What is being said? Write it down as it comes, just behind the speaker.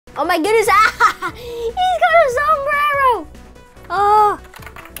Oh my goodness, ah! He's got a sombrero! Oh!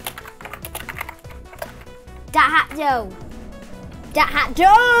 Dat hat Joe! Dat hat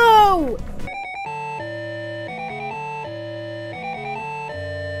Joe!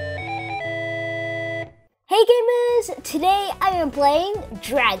 Hey gamers! Today I am playing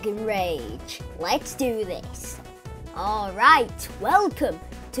Dragon Rage. Let's do this. Alright, welcome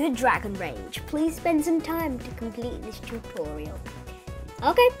to Dragon Rage. Please spend some time to complete this tutorial.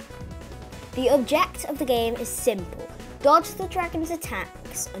 Okay. The object of the game is simple. Dodge the dragon's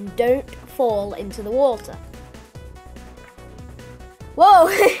attacks and don't fall into the water. Whoa!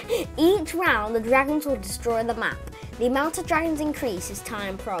 Each round the dragons will destroy the map. The amount of dragons increase as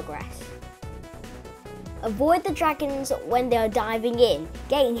time progresses. Avoid the dragons when they are diving in.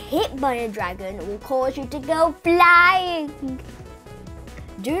 Getting hit by a dragon will cause you to go flying.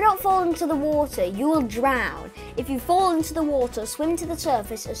 Do not fall into the water, you will drown. If you fall into the water, swim to the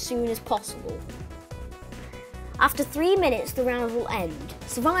surface as soon as possible. After 3 minutes, the round will end.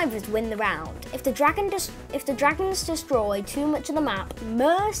 Survivors win the round. If the dragons destroy too much of the map,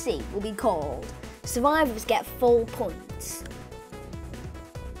 mercy will be called. Survivors get full points.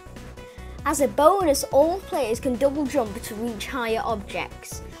 As a bonus, all players can double jump to reach higher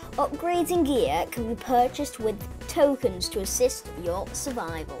objects. Upgrades in gear can be purchased with tokens to assist your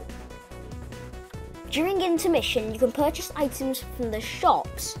survival. During intermission, you can purchase items from the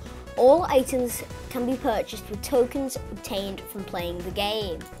shops. All items can be purchased with tokens obtained from playing the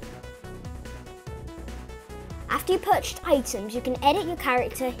game. After you purchased items, you can edit your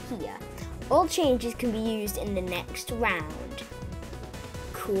character here. All changes can be used in the next round.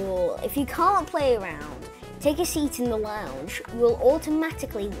 Cool. If you can't play around, take a seat in the lounge. You will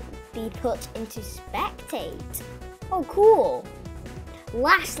automatically be put into spectate. Oh, cool.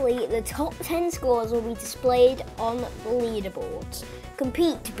 Lastly, the top 10 scores will be displayed on the leaderboards.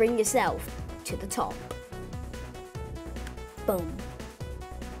 Compete to bring yourself to the top. Boom.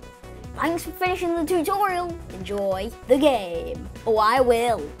 Thanks for finishing the tutorial. Enjoy the game. Oh, I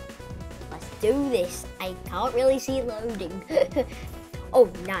will. Let's do this. I can't really see it loading. Oh,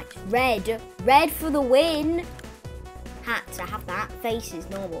 nice. Red. Red for the win. Hats, I have that. Faces,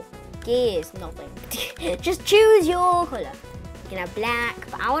 normal. Gears, nothing. Just choose your colour. You can have black,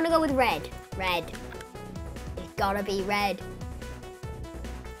 but I want to go with red. Red. It's gotta be red.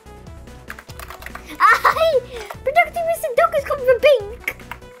 Aye! Productive Mr. Duck has come for pink.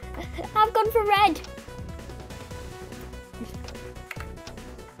 I've gone for red.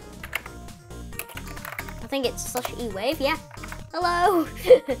 I think it's Slush E-Wave, yeah. Hello!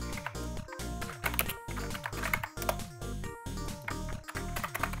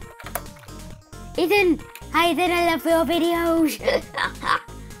 Ethan! Hi Ethan, I love your videos!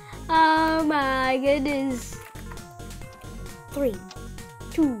 Oh my goodness. 3,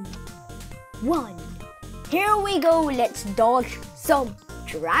 2, 1. Here we go, let's dodge some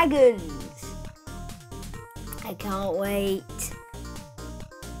dragons. I can't wait.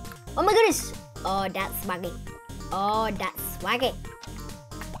 Oh my goodness! Oh, that's swaggy. Oh, that's swaggy.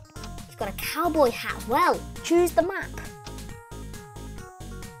 He's got a cowboy hat as well. Choose the map.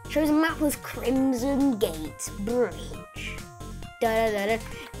 Choose a map with Crimson Gate Bridge. Da-da-da-da.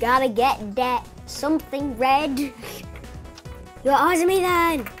 Gotta get that something red. You're awesome,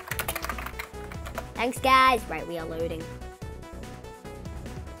 Ethan. Thanks, guys. Right, we are loading.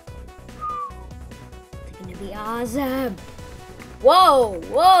 It's gonna be awesome. Whoa,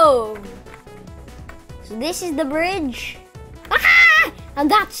 whoa. So this is the bridge. Ah! And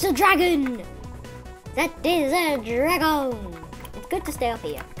that's a dragon. That is a dragon. It's good to stay up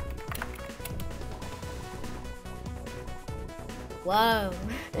here. Whoa.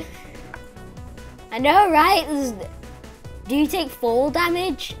 I know, right? Do you take fall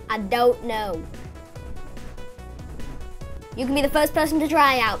damage? I don't know. You can be the first person to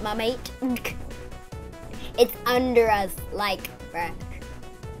try out, my mate. It's under us, like, bruh.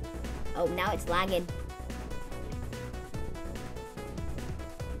 Oh, now it's lagging.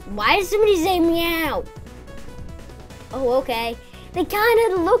 Why does somebody say meow? Oh, okay. They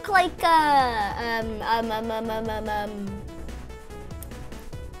kind of look like, you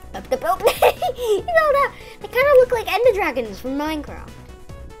know that? They kind of look like Ender Dragons from Minecraft.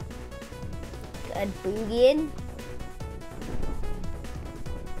 Good boogieing.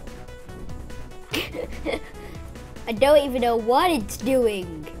 I don't even know what it's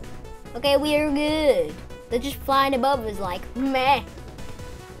doing. Okay, we are good. They're just flying above us like, meh.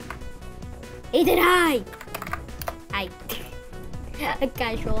 Ethan, hi! Hi.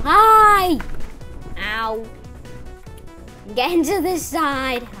 Casual, hi! Ow. Get into this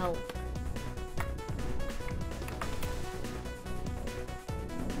side, help.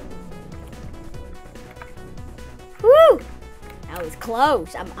 I was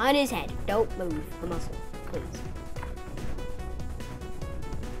close. I'm on his head. Don't move a muscle, please.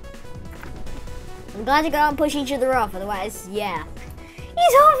 I'm glad you can't push each other off, otherwise, yeah. He's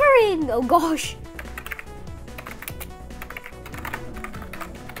hovering! Oh gosh.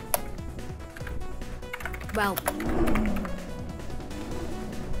 Well.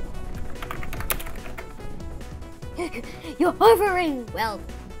 You're hovering! Well,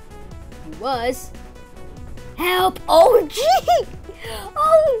 he was. Help! Oh gee!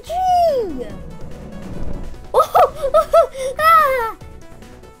 Oh gee! Oh! Ah!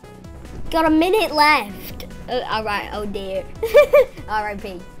 Got a minute left. Alright, oh dear.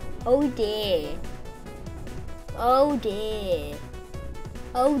 R.I.P. Oh dear. Oh dear.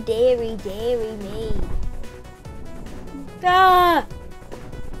 Oh dearie, dearie me. Ah!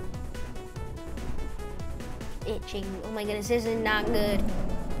 Itching. Oh my goodness, this is not good.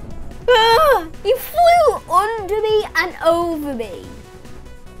 Ah! He flew under me and over me.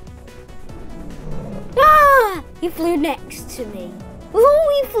 Ah! He flew next to me.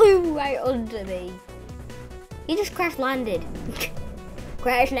 Oh, he flew right under me. He just crash landed.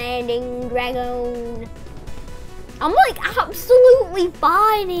 Crash landing, dragon. I'm like absolutely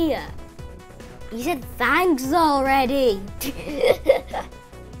fine here. He said thanks already.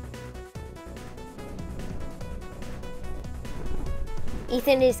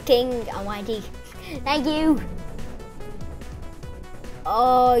 Ethan is king, almighty. Thank you.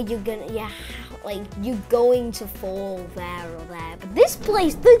 Oh, you're gonna, yeah, like you're going to fall there or there. But this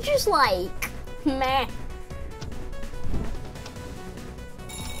place, they're just like, meh.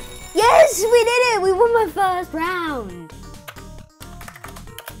 Yes, we did it. We won my first round.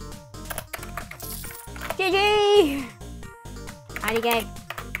 GG. How'd you go?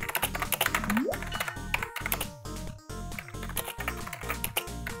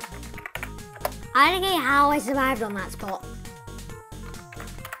 I don't get how I survived on that spot.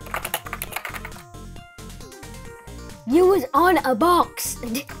 You was on a box.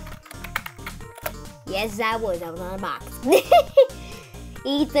 Yes, I was on a box.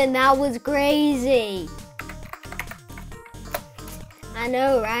 Ethan, that was crazy. I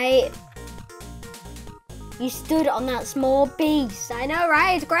know, right? You stood on that small piece. I know,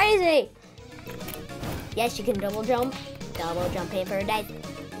 right? It's crazy. Yes, you can double jump. Double jump in for a day.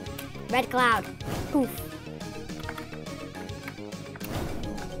 Red cloud. Poof.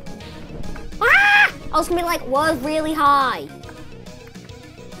 Ah! I was gonna be like, was really high.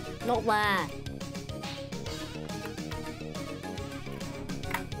 Not there.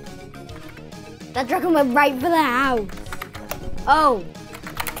 That dragon went right for the house. Oh.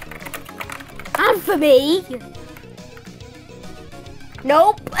 And for me.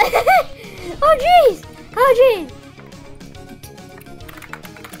 Nope. Oh jeez. Oh jeez.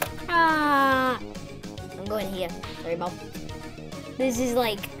 Ah. I'm going here. Sorry, Bob. This is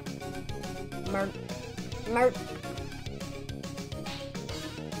like murk.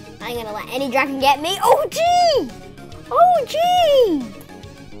 I ain't gonna let any dragon get me. Oh gee. Oh gee.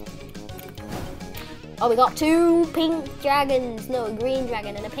 Oh, we got two pink dragons. No, a green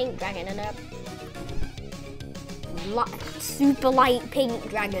dragon and a pink dragon and a super light pink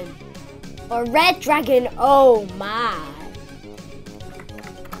dragon. A red dragon. Oh my.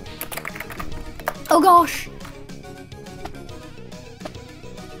 Oh gosh.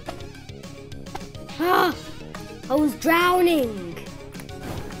 Ah, I was drowning.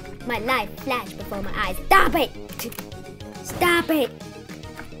 My life flashed before my eyes. Stop it. Stop it.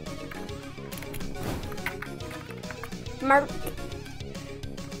 Murk.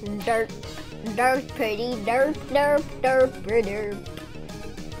 Dirt. Dirt pretty. Dirt, dirt, dirt, dirt.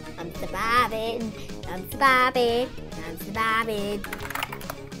 I'm surviving. I'm surviving. I'm surviving.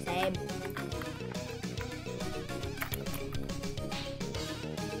 Same.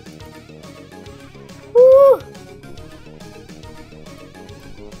 Woo.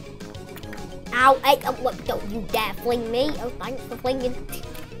 Ow, hey, oh, look, don't you dare fling me. Oh, thanks for flinging.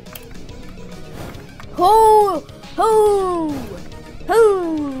 Oh. Hoo!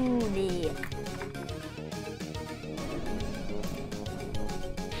 Hoo!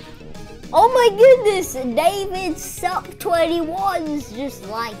 Oh my goodness! David's Sup 21's just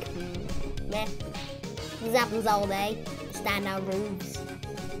like, meh. This happens all day. Stand on roofs.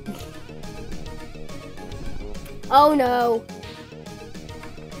 Oh no.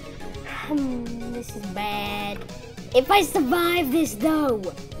 This is bad. If I survive this though,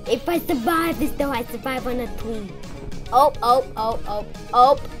 I survive on a tweet. Oh,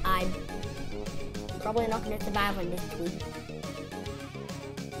 I'm probably not gonna survive on this tweet.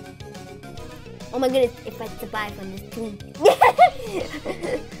 Oh my goodness, if I survive on this tweet.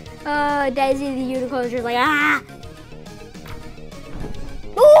 Oh, Daisy the unicorn is like, ah!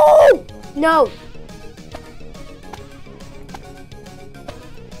 Oh! No!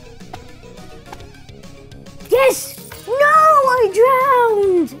 Yes! No! I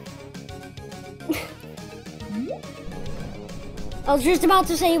drowned! I was just about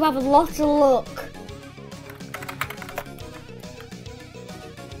to say you have a lot of luck.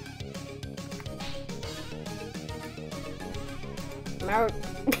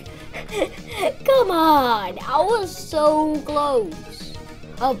 Come on! I was so close.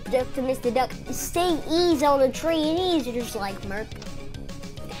 Oh, Mr. Duck, stay easy on the tree and easy, just like Merc.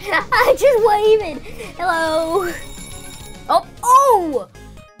 I just waving. Hello. Oh, oh!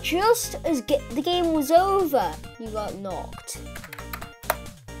 Just as the game was over, you got knocked.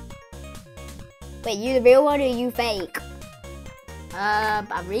 Wait, you the real one or you fake? I'm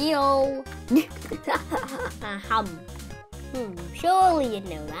real. Surely you'd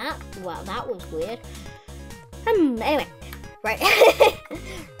know that. Well, that was weird. Anyway, right.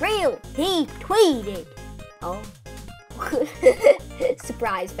 Real, he tweeted. Oh.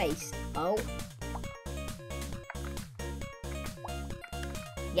 Surprise face. Oh.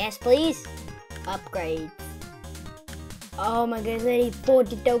 Yes, please. Upgrade. Oh my goodness, I need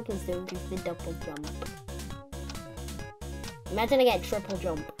 40 tokens to increase the double jump. Imagine I get triple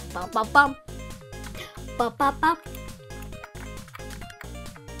jump. Bum, bum, bum. Bum, bum, bum.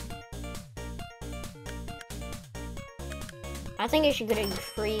 I think I should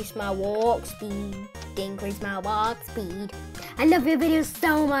increase my walk speed. Increase my walk speed. I love your videos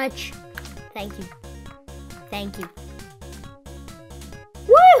so much. Thank you. Thank you.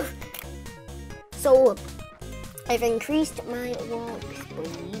 Woo! So, I've increased my walk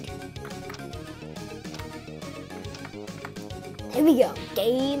speed. Here we go.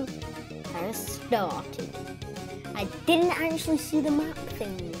 Game has started. I didn't actually see the map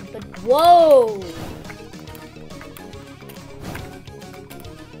thing, but whoa!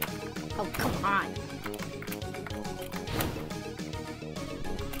 Oh, come on.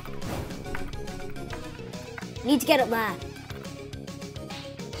 Need to get up there.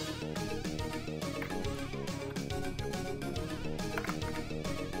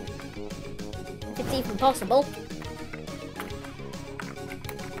 If it's even possible.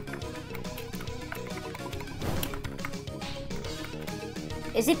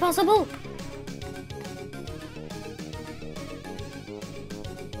 Is it possible?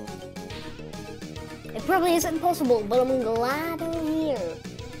 It probably isn't possible, but I'm glad I'm here.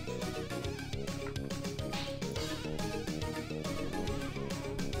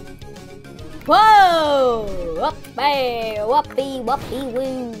 Whoa! Whoopee, whoopee, whoopee,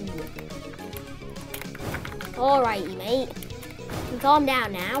 woo. Alrighty, mate. Calm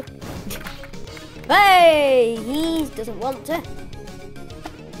down now. Hey! He doesn't want to.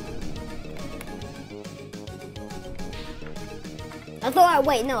 I thought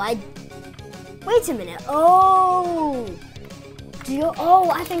wait a minute. Oh!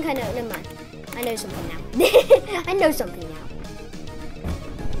 I think I know. Never mind. I know something now. I know something now.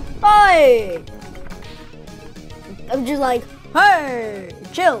 Hey! I'm just like, hey!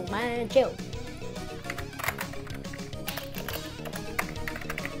 Chill, man, chill.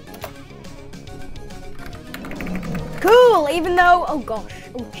 Cool, even though, oh gosh,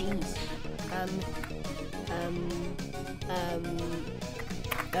 oh jeez.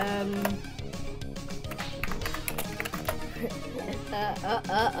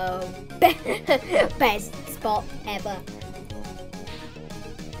 Best spot ever.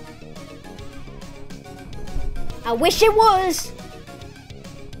 I wish it was.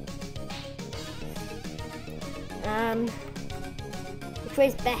 Which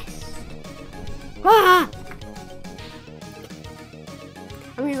way's best? Ah!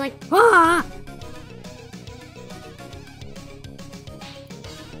 I'm just like, ah!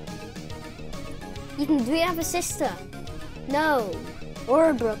 Do we have a sister? No. Or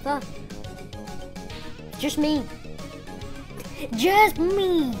a brother? Just me. Just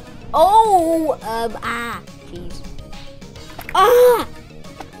me. Oh, jeez. Ah!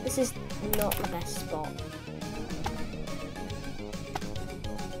 This is not the best spot.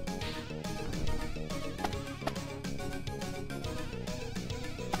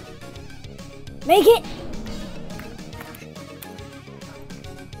 Make it!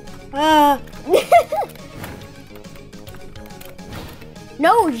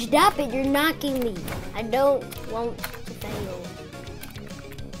 No, stop it, you're knocking me. I don't want to fail.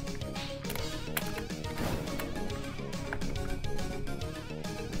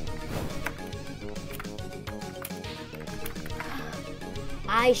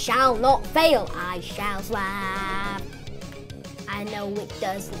 I shall not fail, I shall survive. I know it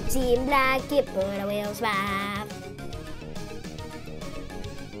doesn't seem like it, but I will survive.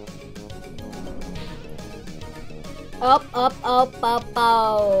 Up, up, up, up,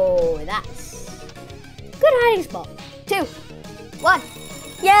 oh. That's good hiding spot. 2, 1.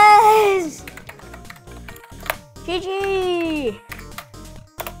 Yes! GG!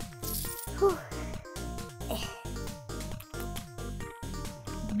 Whew.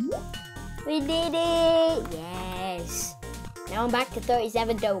 We did it! Yes! Now I'm back to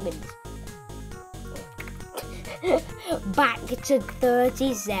 37 tokens. Back to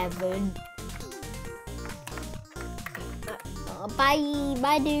 37. Bye,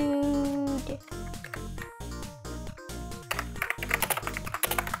 bye, dude.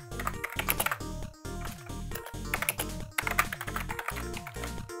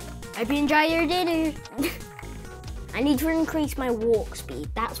 Hope you enjoy your dinner. I need to increase my walk speed.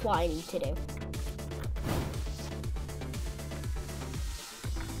 That's what I need to do.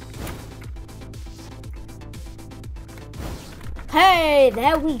 Hey,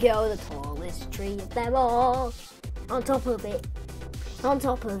 there we go. The tallest tree of them all. On top of it. On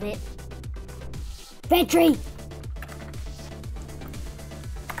top of it. Red tree.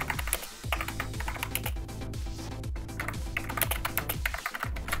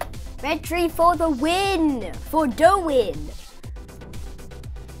 Red tree for the win! For the win!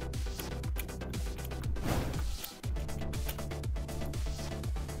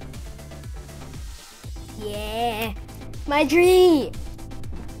 Yeah! My tree!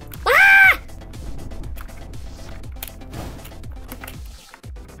 Ah!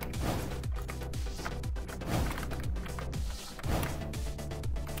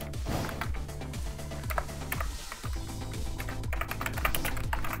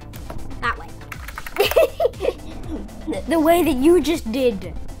 That way. The way that you just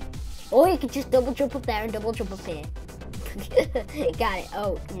did. Or you could just double jump up there and double jump up here. Got it.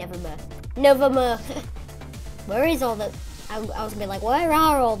 Oh, never mind. Never mind. Where is all the... I was gonna be like, where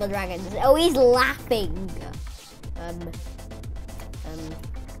are all the dragons? Oh, he's laughing.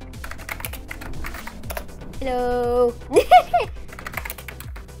 Hello.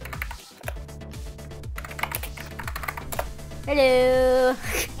 Hello.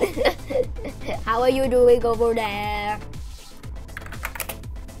 How are you doing over there?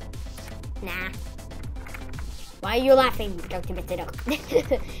 Nah. Why are you laughing? Don't give it to dog.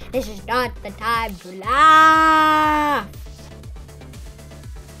 This is not the time to laugh.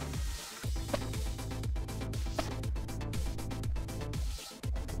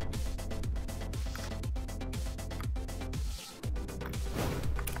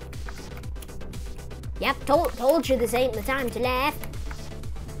 Yep, told you this ain't the time to laugh.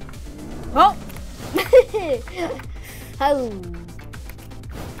 Oh! Oh!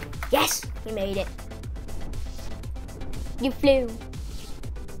 Yes, we made it. You flew.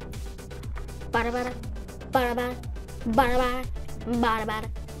 Bada bada, bada bada, bada bada, bada bada,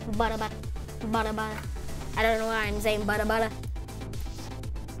 bada bada, bada bada. I don't know why I'm saying bada bada.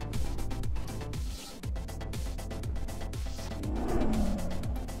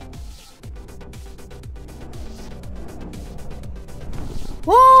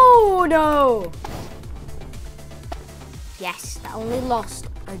 Whoa, no! Yes, that only lost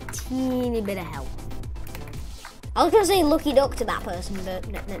a teeny bit of health. I was gonna say lucky duck to that person, but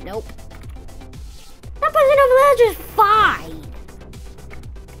nope. That person over there just fine.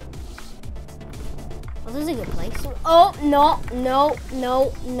 Oh, this is a good place. Oh, no.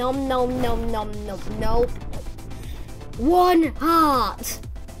 1 heart.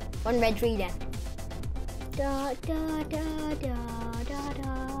 1 red tree there. Da, da, da, da, da,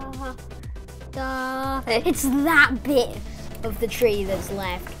 da. It's that bit of the tree that's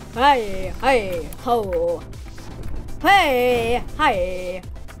left. Hey, hey, ho. Hey, hey.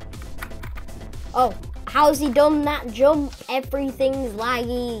 Oh, how's he done that jump? Everything's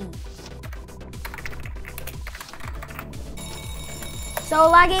laggy. So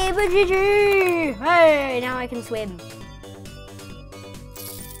laggy, but GG. Hey, now I can swim.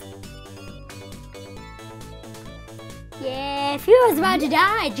 Yeah, if you was about to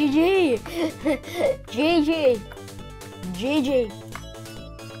die, GG. GG. GG.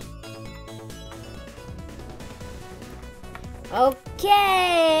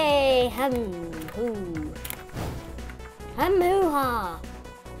 Okay. Hum-hoo. Hum-hoo-ha.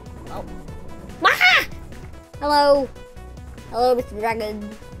 Oh. Ah! Hello. Hello, Mr. Dragon.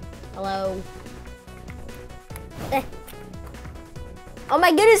 Hello. Eh. Oh my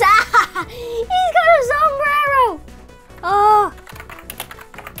goodness. Ah! He's got a sombrero. Oh.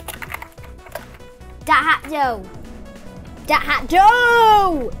 Dat hat dough. Dat hat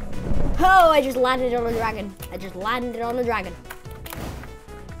dough. Oh, I just landed on a dragon. I just landed on a dragon.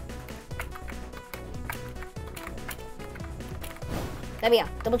 There we go.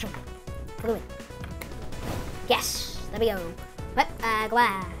 Double jump. For the win. Yes. There we go. Go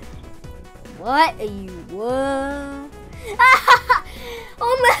on. What are you? What?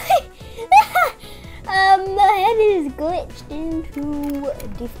 Oh my! My head is glitched into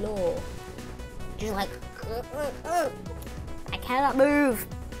the floor. Just like I cannot move.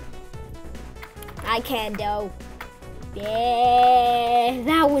 I can though. Yeah,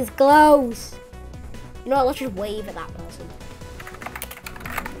 that was close. You know what? Let's just wave at that person.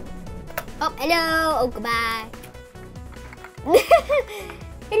 Oh, hello. Oh, goodbye.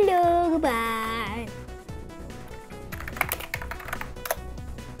 Hello, goodbye.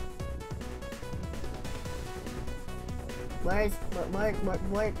 Where's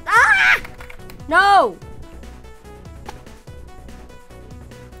ah! No!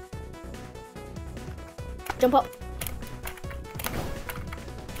 Jump up.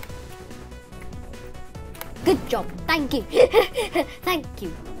 Good job. Thank you. Thank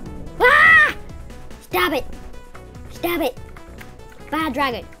you. Ah! Stab it. Stab it. Bad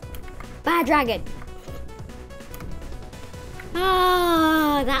dragon. Bad dragon.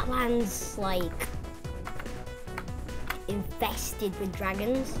 Ah, that land's like infested with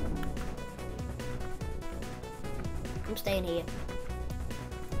dragons. I'm staying here.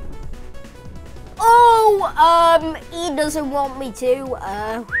 Oh, he doesn't want me to,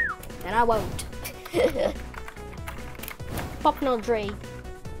 and I won't. Popping on a tree.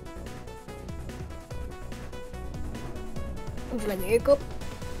 I'm just like, here it come.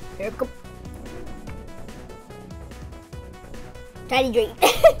 Here it come. Tiny tree.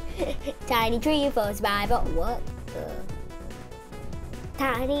 Tiny tree for survival. What the?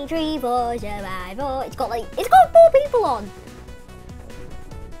 Tiny tree for survival. It's got 4 people on.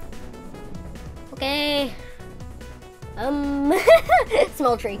 Okay.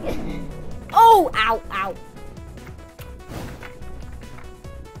 Small tree. Oh, ow, ow.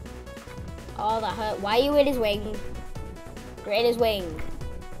 Oh, that hurt. Why are you in his wing? You're in his wing.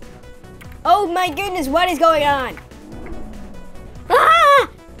 Oh my goodness, what is going on? Ah!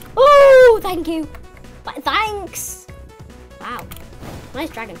 Oh, thank you. Thanks. Wow. Nice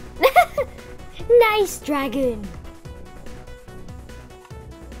dragon. Nice dragon.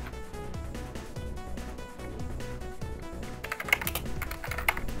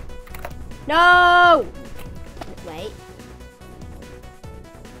 No! Wait.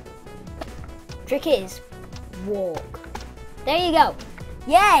 Trick is walk. There you go.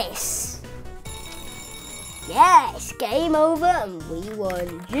 Yes! Yes! Game over and we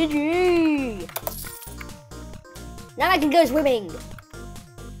won. GG! Now I can go swimming.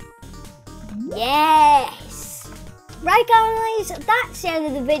 Yes! Right guys, that's the end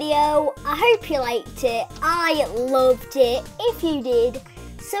of the video. I hope you liked it. I loved it. If you did,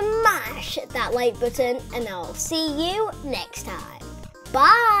 smash that like button and I'll see you next time.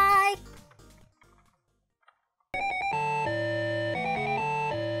 Bye!